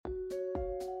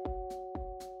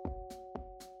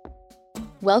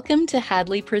Welcome to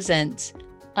Hadley Presents.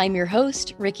 I'm your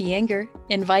host, Ricky Enger,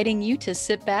 inviting you to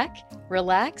sit back,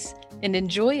 relax, and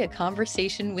enjoy a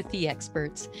conversation with the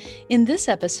experts. In this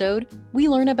episode, we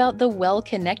learn about the Well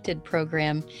Connected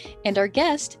program, and our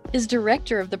guest is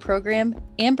director of the program,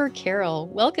 Amber Carroll.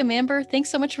 Welcome, Amber.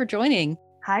 Thanks so much for joining.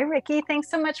 Hi, Ricky.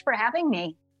 Thanks so much for having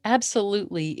me.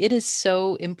 Absolutely. It is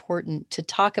so important to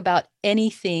talk about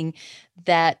anything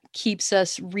that keeps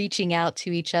us reaching out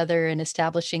to each other and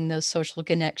establishing those social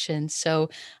connections. So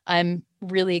I'm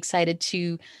really excited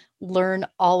to learn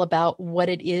all about what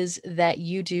it is that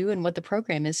you do and what the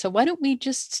program is. So why don't we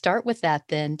just start with that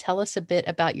then? Tell us a bit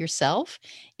about yourself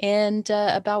and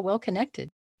about Well Connected.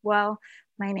 Well,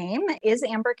 my name is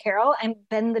Amber Carroll. I've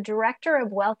been the director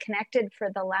of Well Connected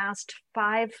for the last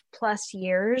 5+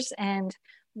 years, and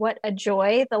what a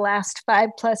joy the last 5+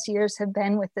 years have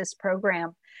been with this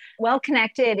program. Well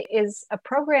Connected is a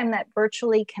program that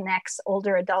virtually connects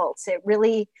older adults. It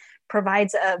really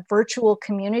provides a virtual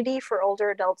community for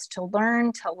older adults to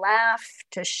learn, to laugh,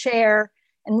 to share,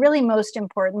 and really most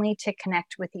importantly, to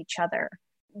connect with each other.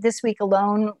 This week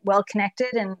alone, Well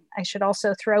Connected, and I should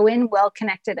also throw in Well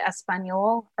Connected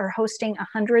Espanol, are hosting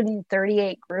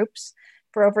 138 groups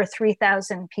for over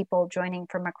 3,000 people joining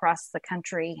from across the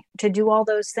country to do all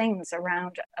those things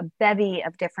around a bevy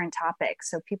of different topics.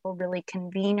 So people really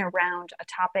convene around a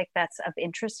topic that's of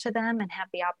interest to them and have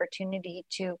the opportunity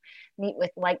to meet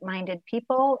with like-minded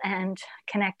people and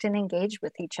connect and engage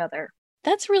with each other.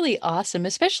 That's really awesome,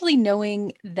 especially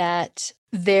knowing that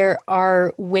there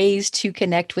are ways to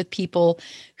connect with people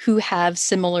who have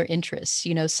similar interests.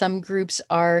 You know, some groups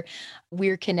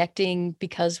we're connecting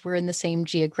because we're in the same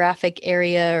geographic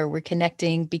area, or we're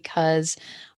connecting because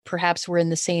perhaps we're in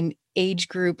the same age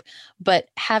group, but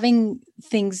having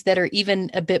things that are even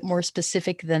a bit more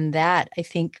specific than that, I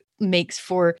think makes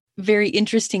for very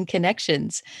interesting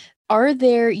connections.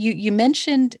 You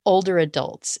mentioned older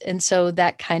adults, and so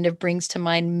that kind of brings to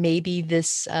mind maybe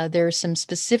there are some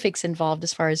specifics involved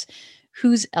as far as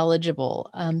who's eligible.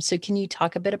 So can you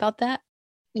talk a bit about that?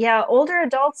 Yeah, older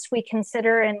adults we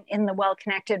consider in the Well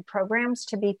Connected programs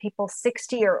to be people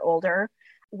 60 or older.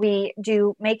 We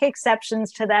do make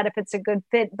exceptions to that if it's a good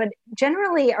fit, but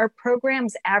generally our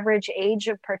program's average age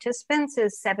of participants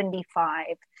is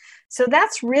 75. So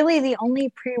that's really the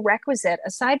only prerequisite.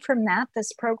 Aside from that,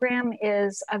 this program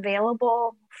is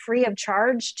available free of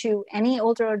charge to any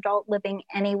older adult living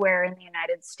anywhere in the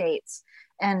United States.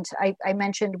 And I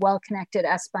mentioned Well Connected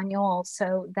Espanol,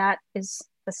 so that is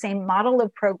the same model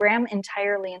of program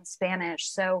entirely in Spanish.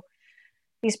 So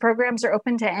these programs are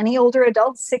open to any older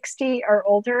adult, 60 or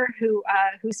older, who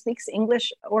speaks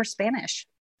English or Spanish.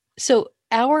 So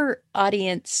our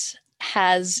audience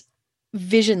has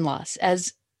vision loss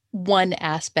as one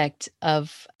aspect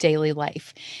of daily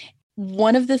life.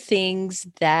 One of the things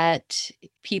that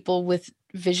people with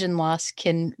vision loss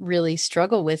can really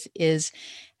struggle with is,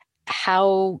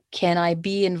 how can I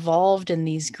be involved in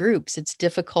these groups? It's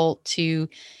difficult to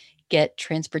get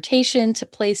transportation to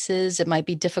places. It might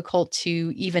be difficult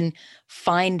to even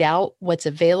find out what's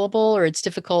available, or it's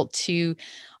difficult to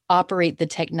operate the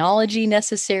technology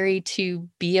necessary to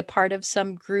be a part of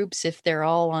some groups if they're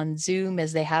all on Zoom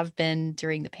as they have been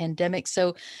during the pandemic.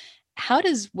 So how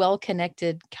does Well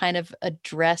Connected kind of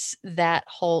address that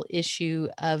whole issue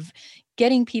of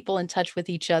getting people in touch with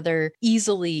each other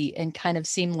easily and kind of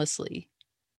seamlessly?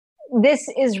 This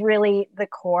is really the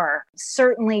core.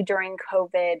 Certainly during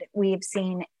COVID, we've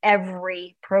seen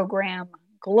every program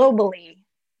globally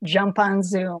jump on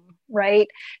Zoom, right?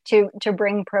 To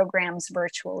bring programs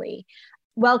virtually.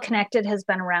 Well Connected has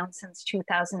been around since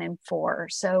 2004.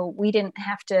 So we didn't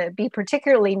have to be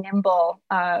particularly nimble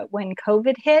when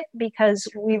COVID hit, because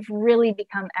we've really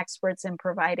become experts in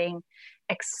providing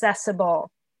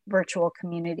accessible virtual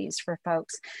communities for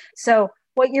folks. So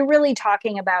what you're really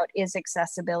talking about is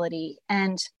accessibility.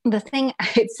 And the thing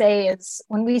I'd say is,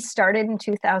 when we started in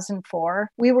 2004,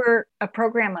 we were a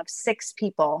program of 6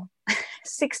 people.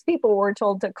 6 people were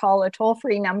told to call a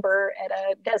toll-free number at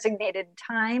a designated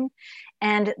time,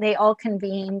 and they all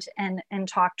convened and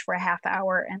talked for a half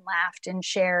hour and laughed and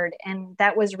shared. And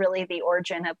that was really the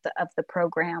origin of the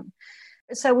program.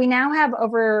 So we now have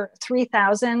over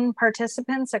 3,000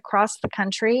 participants across the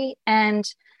country.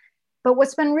 But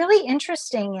what's been really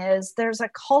interesting is there's a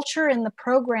culture in the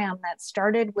program that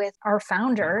started with our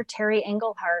founder, Terry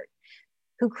Engelhart,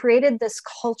 who created this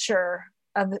culture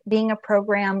of being a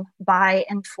program by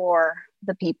and for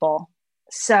the people.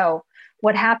 So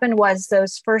what happened was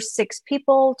those first 6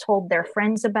 people told their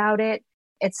friends about it.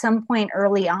 At some point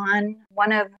early on,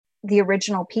 one of the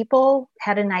original people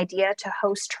had an idea to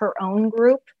host her own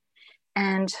group.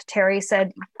 And Terry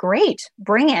said, great,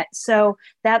 bring it. So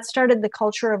that started the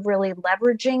culture of really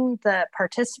leveraging the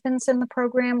participants in the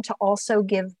program to also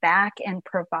give back and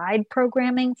provide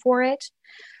programming for it.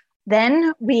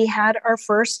 Then we had our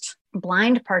first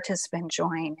blind participant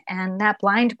join, and that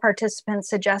blind participant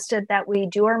suggested that we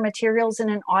do our materials in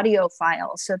an audio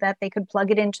file so that they could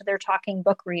plug it into their talking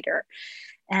book reader.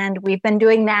 And we've been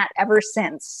doing that ever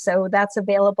since. So that's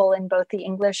available in both the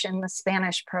English and the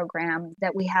Spanish program,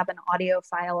 that we have an audio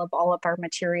file of all of our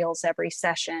materials every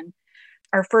session.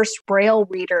 Our first Braille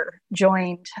reader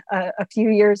joined a few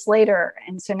years later.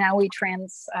 And so now we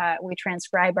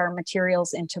transcribe our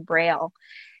materials into Braille.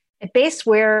 At base,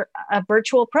 we're a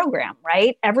virtual program,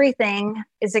 right? Everything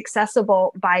is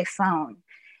accessible by phone.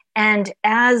 And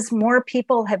as more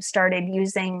people have started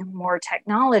using more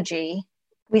technology,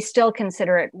 we still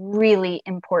consider it really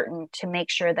important to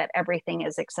make sure that everything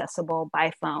is accessible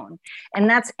by phone. And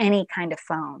that's any kind of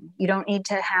phone. You don't need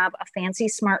to have a fancy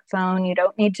smartphone. You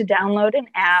don't need to download an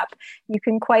app. You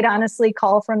can quite honestly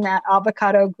call from that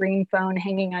avocado green phone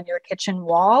hanging on your kitchen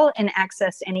wall and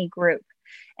access any group.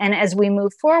 And as we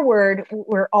move forward,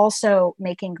 we're also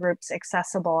making groups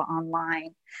accessible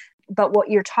online. But what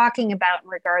you're talking about in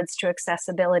regards to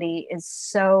accessibility is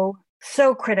so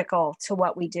critical to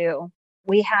what we do.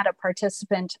 We had a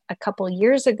participant a couple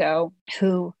years ago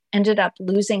who ended up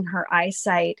losing her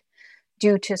eyesight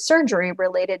due to surgery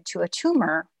related to a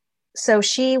tumor. So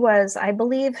she was, I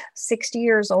believe, 60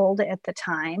 years old at the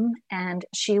time, and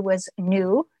she was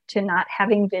new to not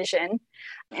having vision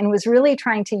and was really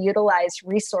trying to utilize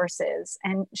resources.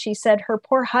 And she said her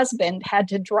poor husband had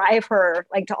to drive her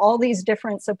like to all these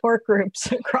different support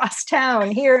groups across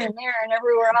town, here and there and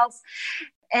everywhere else.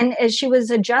 And as she was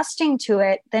adjusting to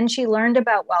it, then she learned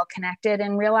about Well Connected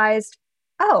and realized,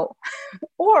 oh,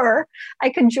 or I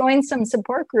could join some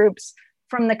support groups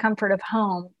from the comfort of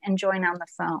home and join on the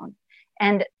phone.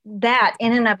 And that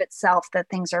in and of itself, that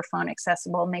things are phone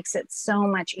accessible, makes it so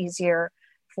much easier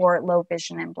for low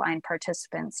vision and blind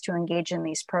participants to engage in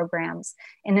these programs.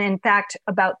 And in fact,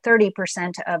 about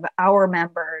 30% of our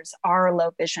members are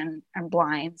low vision and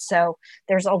blind. So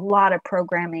there's a lot of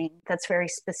programming that's very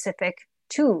specific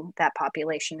to that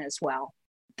population as well.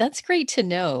 That's great to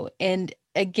know. And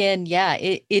again, yeah,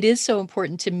 it is so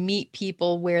important to meet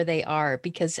people where they are,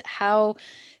 because how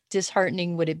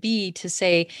disheartening would it be to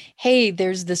say, hey,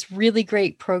 there's this really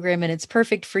great program and it's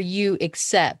perfect for you,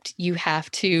 except you have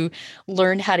to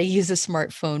learn how to use a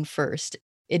smartphone first.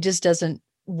 It just doesn't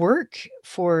work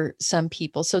for some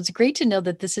people. So it's great to know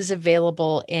that this is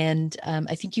available. And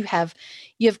I think you have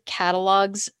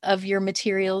catalogs of your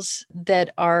materials that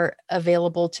are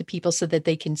available to people so that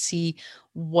they can see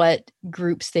what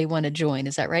groups they want to join.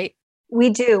 Is that right? We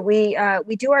do. We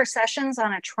do our sessions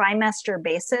on a trimester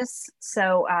basis.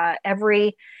 So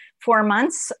every 4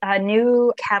 months, a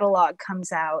new catalog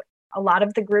comes out. A lot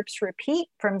of the groups repeat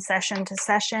from session to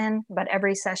session, but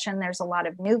every session there's a lot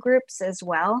of new groups as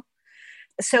well.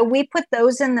 So we put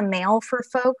those in the mail for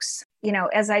folks. You know,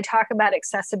 as I talk about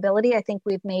accessibility, I think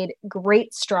we've made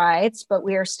great strides, but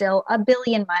we are still a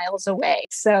billion miles away.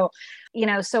 So, you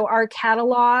know, so our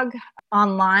catalog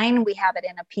online, we have it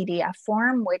in a PDF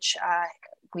form, which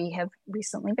we have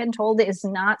recently been told is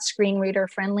not screen reader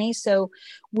friendly. So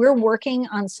we're working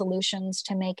on solutions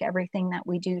to make everything that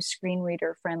we do screen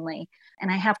reader friendly.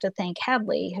 And I have to thank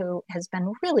Hadley, who has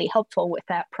been really helpful with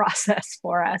that process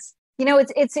for us. You know,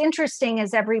 it's interesting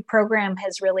as every program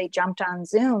has really jumped on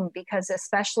Zoom, because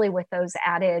especially with those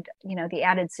added, you know, the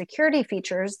added security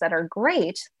features that are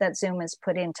great that Zoom has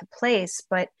put into place.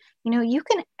 But, you know, you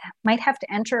might have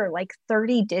to enter like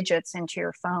 30 digits into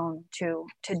your phone to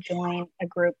join a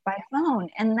group by phone.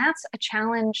 And that's a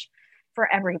challenge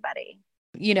for everybody.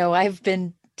 You know, I've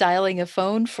been dialing a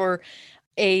phone for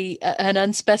an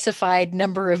unspecified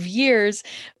number of years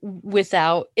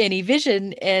without any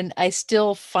vision, and I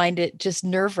still find it just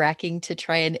nerve-wracking to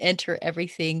try and enter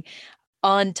everything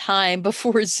on time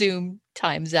before Zoom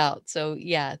times out. So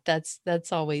yeah, that's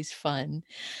always fun.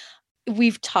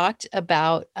 We've talked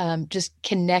about just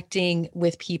connecting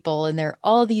with people, and there are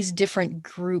all these different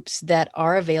groups that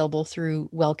are available through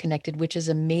Well Connected, which is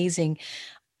amazing.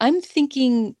 I'm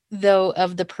thinking, though,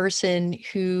 of the person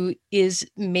who is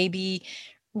maybe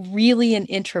really an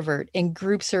introvert and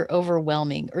groups are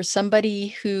overwhelming, or somebody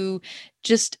who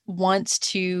just wants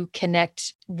to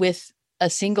connect with a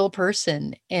single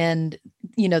person and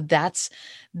you know that's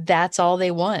all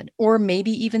they want, or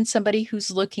maybe even somebody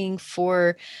who's looking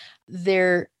for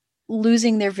they're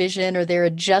losing their vision or they're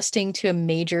adjusting to a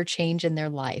major change in their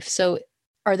life. So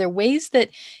Are there ways that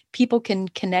people can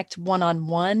connect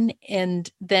one-on-one? And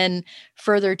then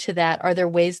further to that, are there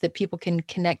ways that people can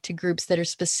connect to groups that are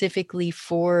specifically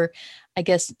for, I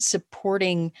guess,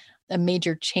 supporting a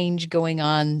major change going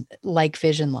on like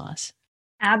vision loss?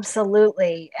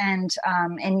 Absolutely. And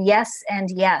yes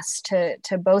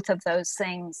to both of those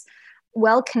things.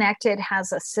 Well Connected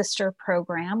has a sister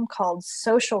program called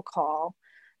Social Call.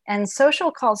 And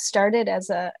Social Call started as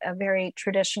a very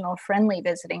traditional friendly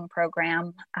visiting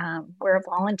program, where a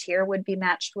volunteer would be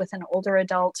matched with an older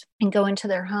adult and go into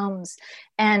their homes.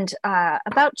 And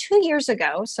about 2 years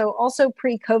ago, so also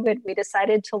pre-COVID, we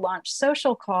decided to launch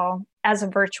Social Call as a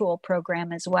virtual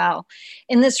program as well.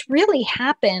 And this really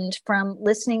happened from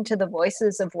listening to the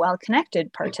voices of Well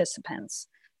Connected participants,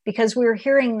 because we were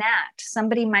hearing that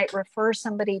somebody might refer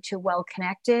somebody to Well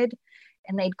Connected,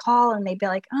 and they'd call and they'd be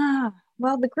like, oh,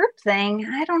 well, the group thing,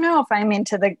 I don't know if I'm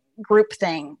into the group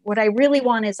thing. What I really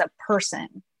want is a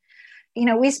person. You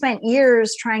know, we spent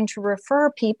years trying to refer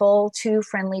people to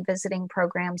friendly visiting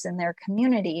programs in their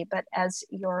community, but as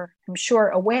you're, I'm sure,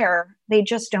 aware, they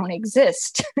just don't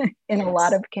exist in a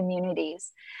lot of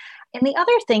communities. And the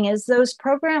other thing is, those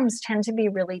programs tend to be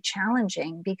really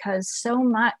challenging because so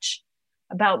much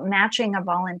about matching a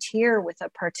volunteer with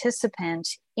a participant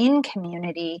in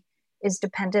community is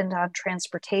dependent on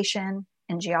transportation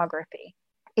and geography.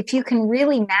 If you can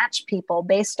really match people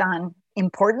based on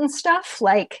important stuff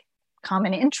like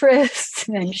common interests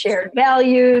and shared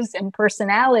values and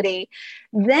personality,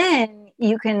 then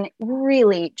you can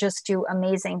really just do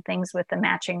amazing things with the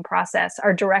matching process.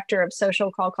 Our director of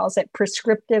Social Call calls it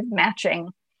prescriptive matching.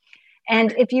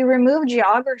 And if you remove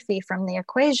geography from the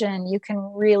equation, you can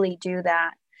really do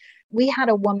that. We had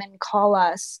a woman call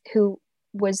us who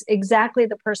was exactly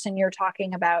the person you're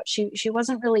talking about. She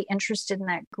wasn't really interested in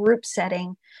that group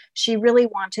setting. She really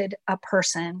wanted a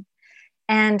person.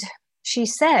 And she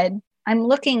said,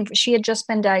 she had just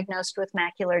been diagnosed with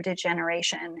macular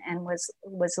degeneration and was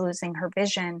losing her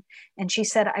vision. And she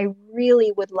said, I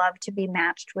really would love to be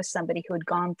matched with somebody who had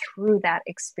gone through that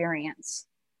experience.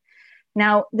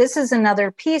 Now, this is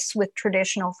another piece with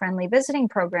traditional friendly visiting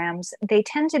programs. They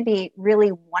tend to be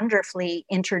really wonderfully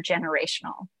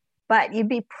intergenerational, but you'd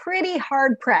be pretty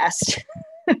hard pressed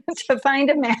to find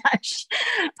a match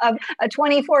of a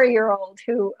 24-year-old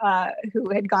who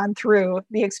had gone through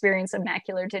the experience of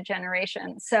macular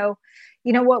degeneration. So,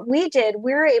 you know, what we did,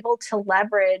 we were able to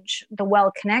leverage the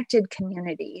Well Connected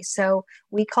community. So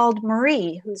we called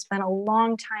Marie, who's been a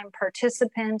longtime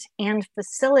participant and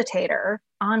facilitator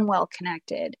on Well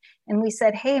Connected. And we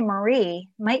said, hey, Marie,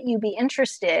 might you be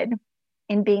interested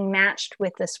in being matched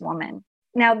with this woman?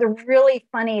 Now, the really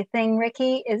funny thing,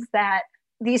 Ricky, is that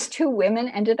these two women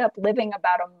ended up living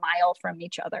about a mile from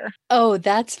each other. Oh,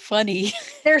 that's funny.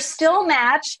 They're still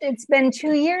matched. It's been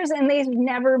 2 years and they've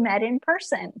never met in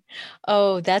person.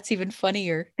 Oh, that's even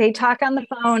funnier. They talk on the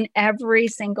phone every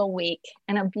single week,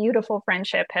 and a beautiful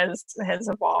friendship has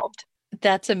evolved.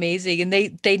 That's amazing. And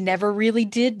they never really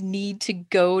did need to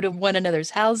go to one another's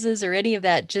houses or any of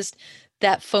that. Just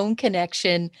that phone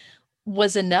connection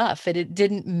was enough. And it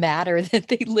didn't matter that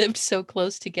they lived so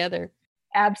close together.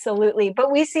 Absolutely. But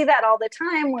we see that all the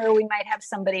time where we might have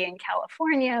somebody in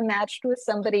California matched with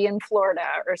somebody in Florida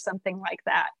or something like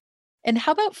that. And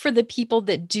how about for the people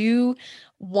that do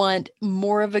want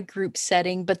more of a group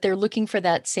setting, but they're looking for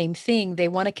that same thing? They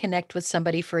want to connect with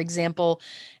somebody, for example,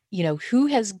 who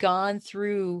has gone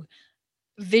through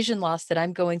vision loss that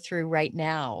I'm going through right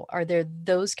now. Are there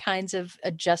those kinds of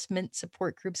adjustment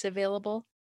support groups available?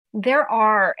 There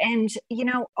are. And, you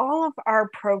know, all of our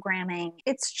programming,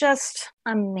 it's just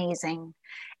amazing.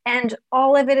 And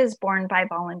all of it is borne by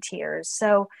volunteers.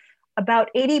 So about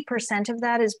 80% of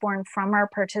that is born from our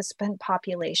participant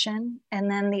population.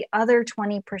 And then the other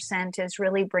 20% is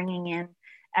really bringing in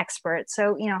experts.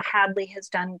 So, you know, Hadley has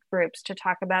done groups to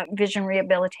talk about vision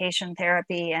rehabilitation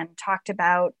therapy and talked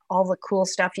about all the cool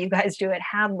stuff you guys do at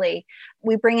Hadley.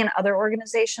 We bring in other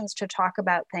organizations to talk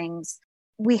about things.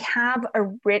 We have a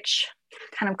rich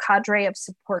kind of cadre of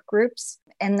support groups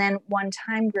and then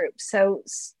one-time groups. So,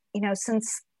 you know,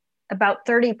 since about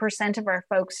 30% of our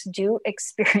folks do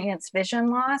experience vision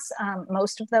loss,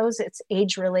 most of those, it's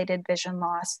age-related vision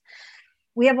loss.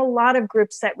 We have a lot of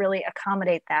groups that really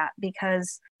accommodate that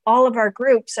because all of our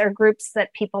groups are groups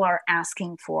that people are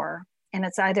asking for. And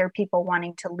it's either people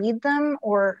wanting to lead them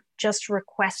or just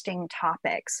requesting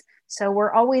topics. So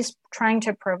we're always trying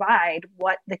to provide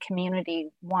what the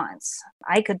community wants.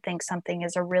 I could think something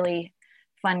is a really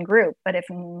fun group, but if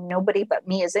nobody but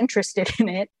me is interested in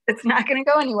it, it's not going to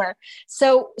go anywhere.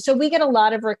 So we get a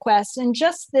lot of requests. And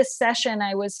just this session,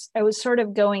 I was sort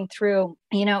of going through,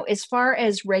 as far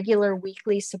as regular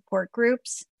weekly support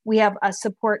groups, we have a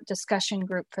support discussion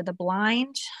group for the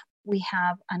blind. We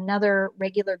have another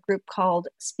regular group called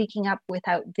Speaking Up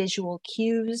Without Visual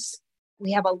Cues.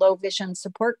 We have a low vision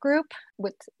support group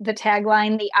with the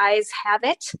tagline, "The Eyes Have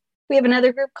It." We have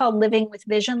another group called Living with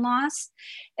Vision Loss.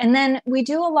 And then we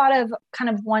do a lot of kind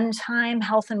of one-time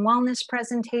health and wellness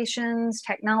presentations,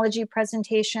 technology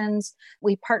presentations.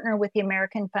 We partner with the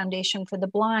American Foundation for the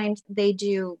Blind. They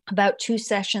do about 2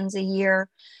 sessions a year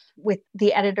with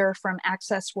the editor from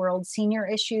Access World Senior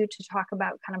Issue to talk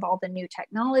about kind of all the new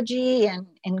technology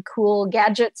and cool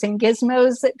gadgets and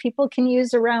gizmos that people can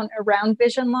use around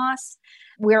vision loss.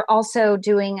 We're also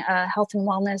doing a health and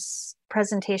wellness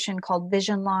presentation called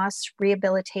Vision Loss,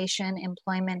 Rehabilitation,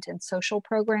 Employment, and Social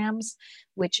Programs,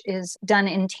 which is done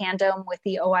in tandem with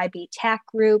the OIB TAC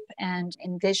group and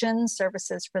Envision,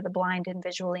 Services for the Blind and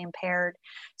Visually Impaired.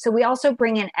 So we also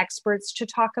bring in experts to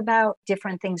talk about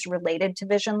different things related to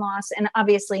vision loss, and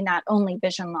obviously not only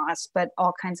vision loss, but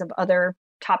all kinds of other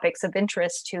topics of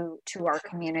interest to our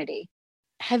community.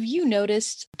 Have you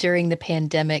noticed during the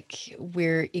pandemic,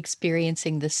 we're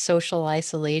experiencing this social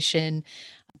isolation?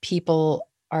 People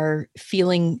are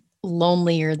feeling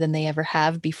lonelier than they ever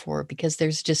have before because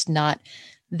there's just not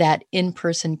that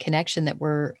in-person connection that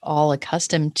we're all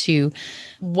accustomed to.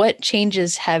 What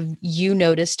changes have you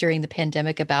noticed during the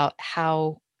pandemic about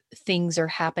how things are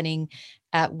happening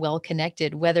at Well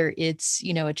Connected, whether it's,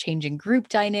 a change in group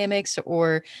dynamics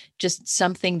or just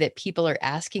something that people are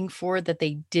asking for that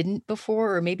they didn't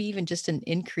before, or maybe even just an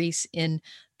increase in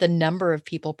the number of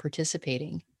people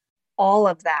participating? All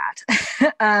of that.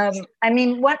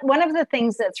 One of the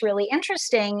things that's really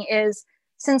interesting is,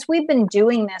 since we've been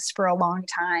doing this for a long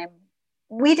time,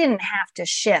 we didn't have to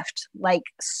shift like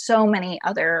so many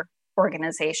other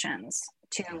organizations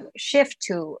to shift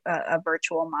to a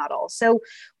virtual model. So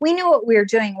we knew what we were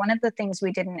doing. One of the things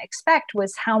we didn't expect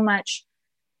was how much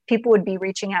people would be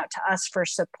reaching out to us for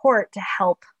support to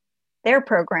help their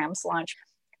programs launch.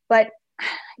 But,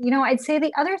 I'd say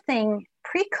the other thing,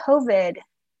 pre-COVID,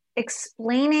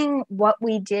 explaining what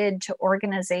we did to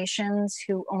organizations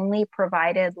who only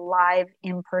provided live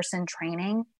in-person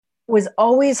training was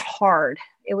always hard.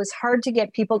 It was hard to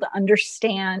get people to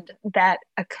understand that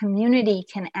a community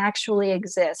can actually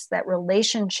exist, that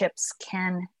relationships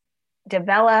can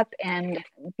develop and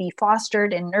be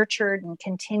fostered and nurtured and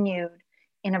continued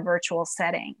in a virtual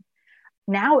setting.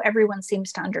 Now everyone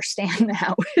seems to understand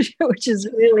that, which is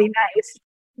really nice.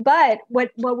 But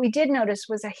what we did notice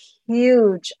was a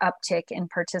huge uptick in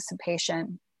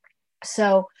participation.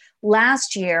 So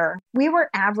last year, we were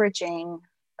averaging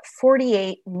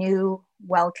 48 new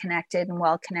Well-Connected and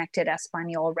Well-Connected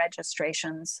Espanol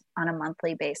registrations on a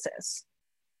monthly basis.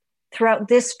 Throughout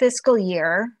this fiscal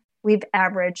year, we've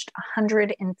averaged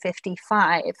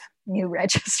 155 new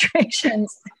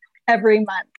registrations every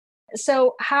month.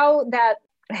 So how that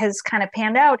has kind of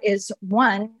panned out is,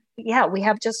 one, we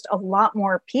have just a lot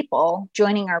more people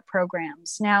joining our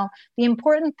programs. Now, the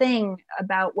important thing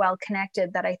about Well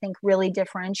Connected that I think really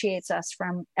differentiates us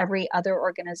from every other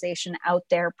organization out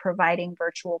there providing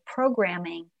virtual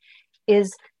programming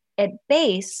is, at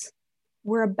base,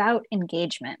 we're about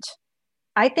engagement.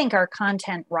 I think our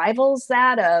content rivals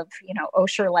that of,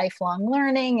 Osher Lifelong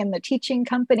Learning and the Teaching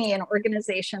Company and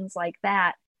organizations like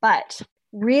that. But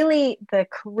really, the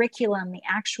curriculum, the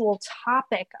actual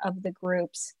topic of the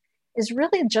groups, is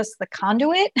really just the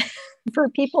conduit for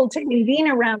people to convene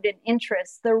around an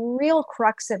interest. The real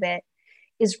crux of it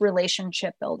is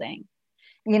relationship building.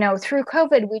 Through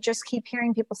COVID, we just keep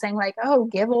hearing people saying like, oh,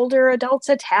 give older adults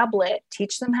a tablet,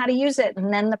 teach them how to use it,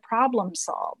 and then the problem's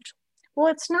solved. Well,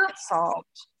 it's not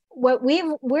solved.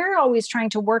 We're always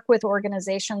trying to work with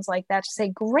organizations like that to say,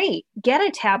 great, get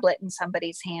a tablet in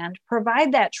somebody's hand,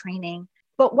 provide that training,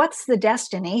 but what's the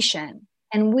destination?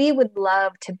 And we would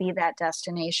love to be that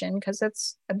destination because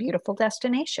it's a beautiful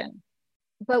destination.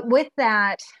 But with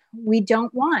that, we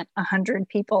don't want 100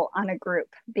 people on a group,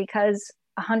 because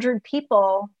 100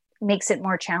 people makes it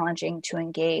more challenging to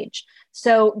engage.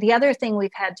 So the other thing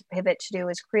we've had to pivot to do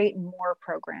is create more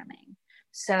programming.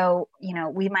 So,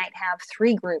 we might have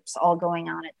 3 groups all going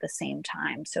on at the same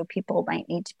time. So people might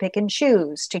need to pick and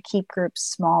choose to keep groups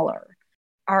smaller.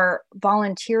 Our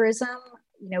volunteerism,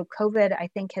 COVID, I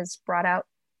think, has brought out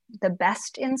the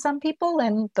best in some people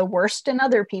and the worst in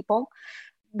other people.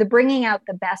 The bringing out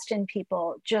the best in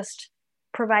people just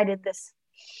provided this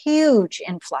huge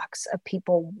influx of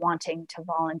people wanting to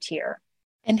volunteer.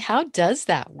 And how does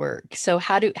that work? So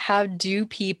how do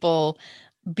people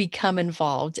become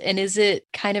involved? And is it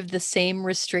kind of the same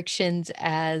restrictions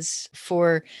as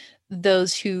for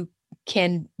those who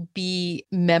can be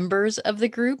members of the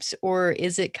groups, or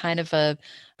is it kind of a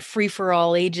free for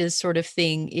all ages sort of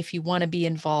thing? If you want to be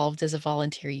involved as a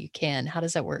volunteer, you can. How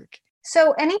does that work?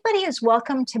 So anybody is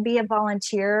welcome to be a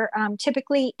volunteer,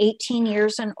 typically 18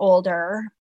 years and older.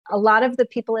 A lot of the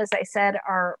people, as I said,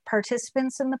 are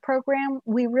participants in the program.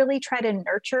 We really try to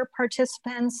nurture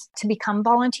participants to become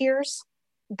volunteers.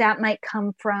 That might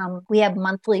come from, we have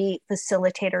monthly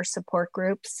facilitator support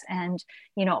groups. And,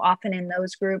 often in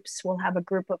those groups, we'll have a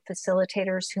group of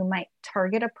facilitators who might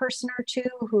target a person or two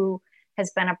who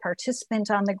has been a participant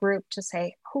on the group to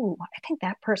say, oh, I think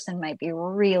that person might be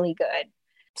really good.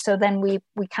 So then we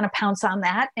kind of pounce on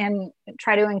that and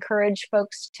try to encourage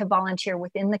folks to volunteer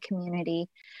within the community.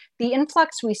 The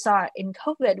influx we saw in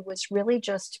COVID was really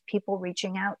just people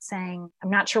reaching out saying, I'm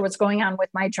not sure what's going on with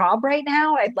my job right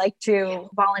now. I'd like to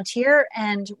volunteer.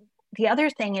 And the other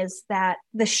thing is that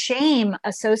the shame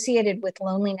associated with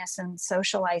loneliness and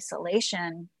social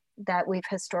isolation that we've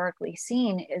historically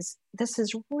seen is this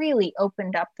has really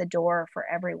opened up the door for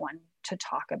everyone to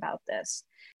talk about this.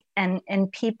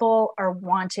 And people are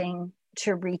wanting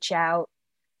to reach out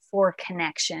for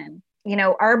connection.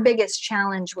 Our biggest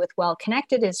challenge with Well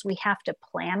Connected is we have to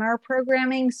plan our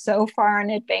programming so far in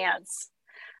advance.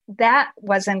 That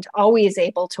wasn't always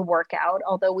able to work out,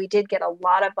 although we did get a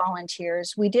lot of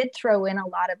volunteers. We did throw in a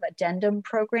lot of addendum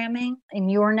programming. In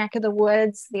your neck of the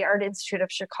woods, the Art Institute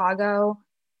of Chicago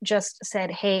just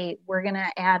said, hey, we're going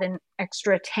to add an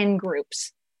extra 10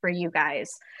 groups for you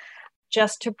guys,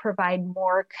 just to provide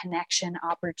more connection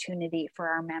opportunity for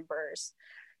our members.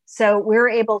 So we're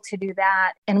able to do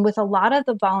that. And with a lot of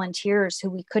the volunteers who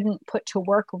we couldn't put to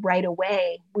work right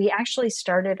away, we actually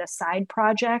started a side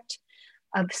project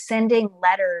of sending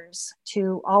letters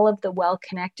to all of the Well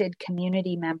Connected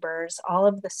community members, all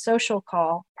of the social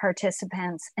call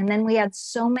participants. And then we had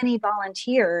so many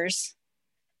volunteers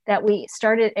that we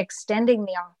started extending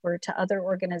the offer to other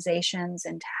organizations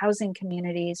and to housing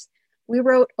communities. We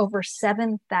wrote over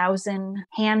 7,000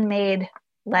 handmade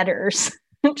letters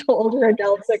to older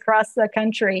adults across the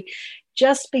country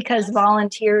just because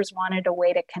volunteers wanted a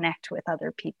way to connect with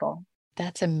other people.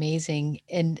 That's amazing.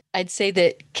 And I'd say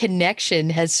that connection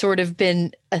has sort of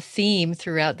been a theme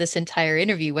throughout this entire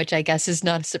interview, which I guess is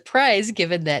not a surprise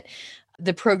given that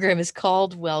the program is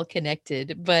called Well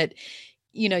Connected. But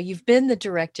you've been the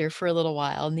director for a little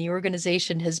while, and the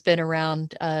organization has been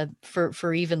around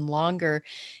for even longer.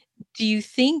 Do you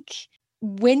think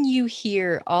when you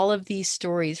hear all of these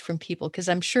stories from people, because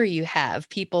I'm sure you have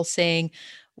people saying,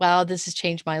 wow, this has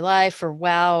changed my life, or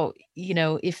wow,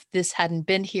 if this hadn't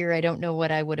been here, I don't know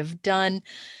what I would have done.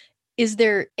 Is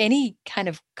there any kind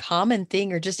of common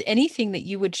thing or just anything that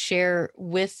you would share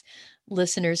with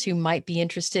listeners who might be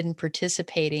interested in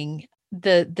participating,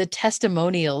 the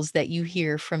testimonials that you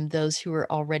hear from those who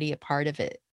are already a part of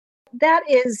it? That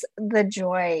is the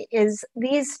joy, is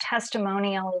these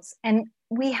testimonials, and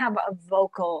we have a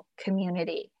vocal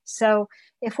community. So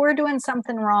if we're doing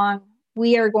something wrong,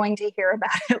 we are going to hear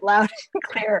about it loud and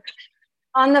clear.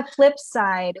 On the flip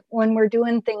side, when we're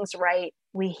doing things right,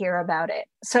 we hear about it.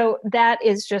 So that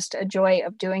is just a joy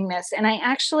of doing this. And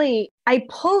I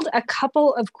pulled a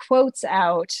couple of quotes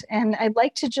out, and I'd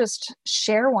like to just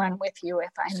share one with you,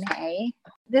 if I may.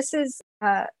 This is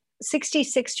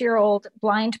 66-year-old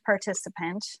blind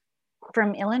participant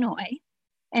from Illinois.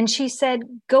 And she said,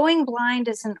 going blind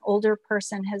as an older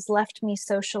person has left me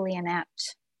socially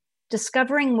inept.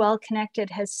 Discovering Well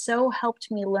Connected has so helped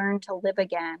me learn to live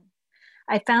again.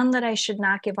 I found that I should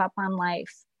not give up on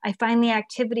life. I find the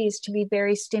activities to be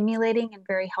very stimulating and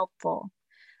very helpful.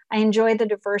 I enjoy the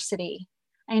diversity.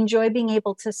 I enjoy being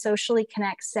able to socially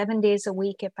connect 7 days a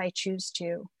week if I choose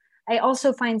to. I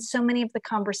also find so many of the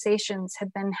conversations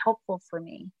have been helpful for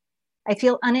me. I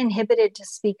feel uninhibited to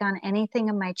speak on anything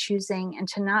of my choosing and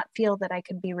to not feel that I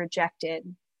could be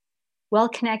rejected. Well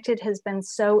Connected has been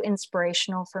so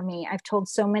inspirational for me. I've told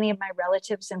so many of my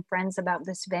relatives and friends about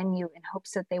this venue in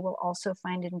hopes that they will also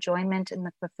find enjoyment in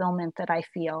the fulfillment that I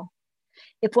feel.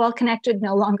 If Well Connected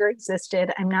no longer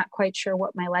existed, I'm not quite sure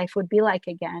what my life would be like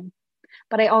again.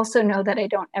 But I also know that I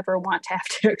don't ever want to have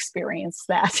to experience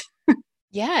that.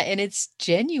 Yeah, and it's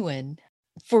genuine.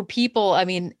 For people, I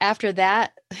mean, after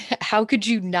that, how could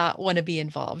you not want to be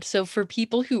involved? So for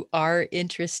people who are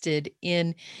interested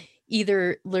in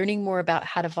either learning more about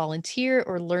how to volunteer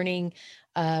or learning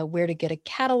where to get a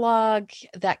catalog,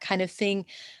 that kind of thing,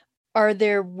 are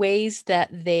there ways that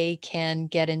they can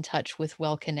get in touch with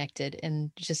Well Connected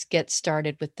and just get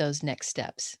started with those next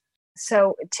steps?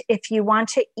 So if you want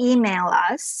to email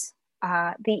us,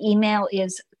 the email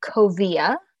is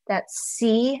Covia. That's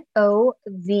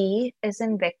COV as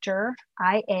in Victor,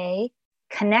 IA,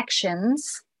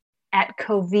 connections at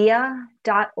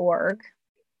covia.org.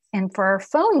 And for our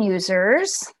phone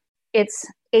users, it's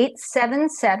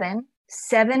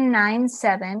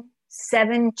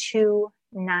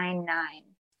 877-797-7299.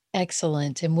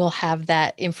 Excellent. And we'll have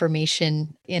that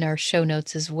information in our show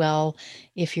notes as well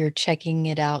if you're checking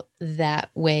it out that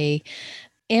way.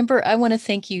 Amber, I want to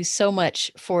thank you so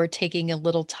much for taking a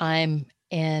little time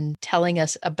and telling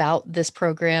us about this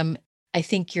program. I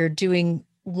think you're doing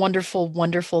wonderful,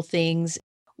 wonderful things.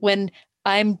 When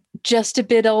I'm just a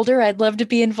bit older, I'd love to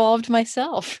be involved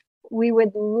myself. We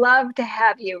would love to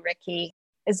have you, Ricky.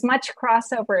 As much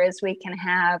crossover as we can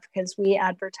have, because we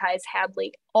advertise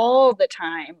Hadley all the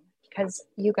time, because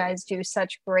you guys do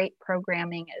such great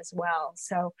programming as well.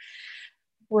 So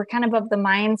we're kind of the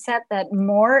mindset that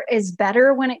more is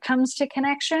better when it comes to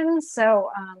connections. So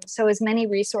as many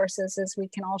resources as we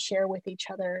can all share with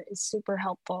each other is super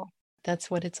helpful.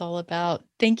 That's what it's all about.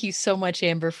 Thank you so much,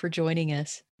 Amber, for joining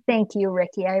us. Thank you,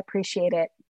 Ricky. I appreciate it.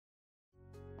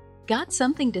 Got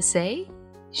something to say?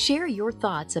 Share your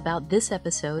thoughts about this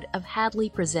episode of Hadley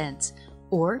Presents,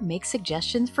 or make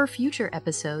suggestions for future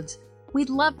episodes. We'd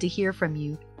love to hear from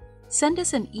you. Send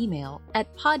us an email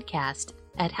at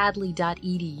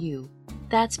podcast@hadley.edu.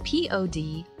 That's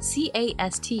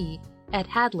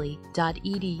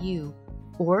podcast@hadley.edu.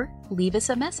 Or leave us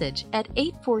a message at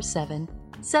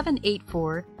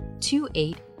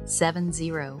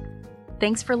 847-784-2870.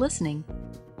 Thanks for listening.